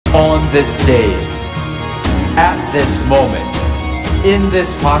On this day, at this moment, in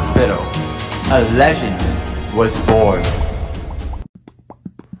this hospital, a legend was born.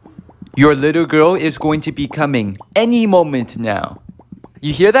 Your little girl is going to be coming any moment now.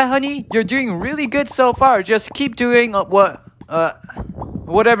 You hear that, honey? You're doing really good so far. Just keep doing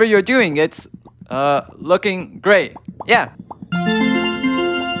whatever you're doing. It's looking great. Yeah.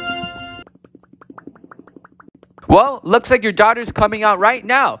 Well, looks like your daughter's coming out right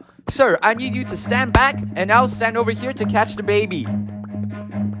now. Sir, I need you to stand back, and I'll stand over here to catch the baby.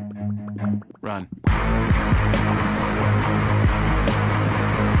 Run.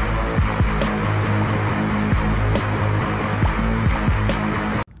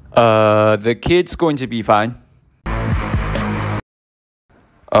 The kid's going to be fine.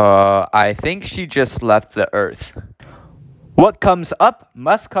 I think she just left the earth. What comes up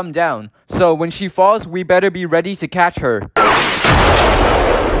must come down. So when she falls, we better be ready to catch her.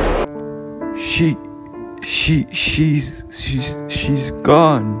 She's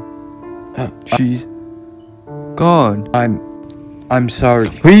gone. She's gone. I'm sorry.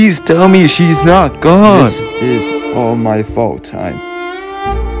 Please tell me she's not gone. This is all my fault.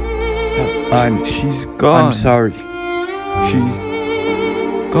 She's gone. I'm sorry. She's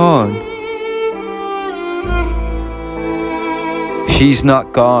gone. She's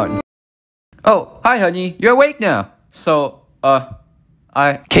not gone. Oh, hi honey. You're awake now. So,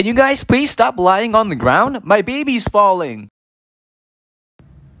 can you guys please stop lying on the ground? My baby's falling.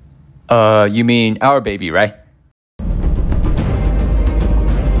 You mean our baby, right?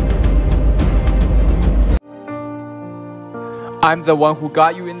 I'm the one who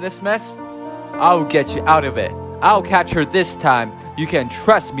got you in this mess. I'll get you out of it. I'll catch her this time. You can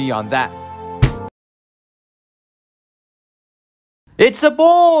trust me on that. It's a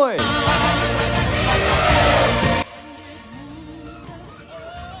boy!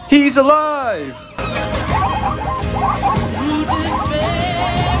 He's alive!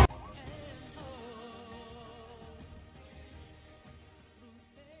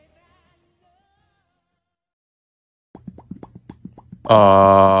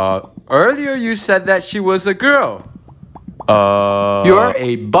 Earlier you said that she was a girl. You're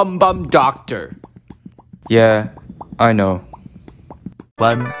a bum doctor. Yeah, I know.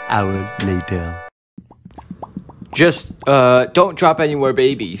 1 hour later. Just, don't drop any more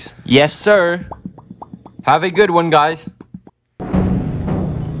babies. Yes, sir. Have a good one, guys.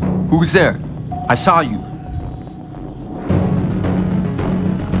 Who's there? I saw you.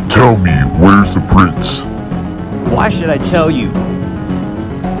 Tell me, where's the prince? Why should I tell you?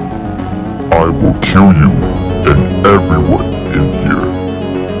 I will kill you and everyone in here.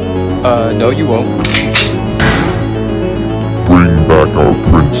 No you won't. Bring back our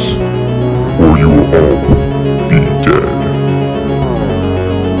prince, or you will all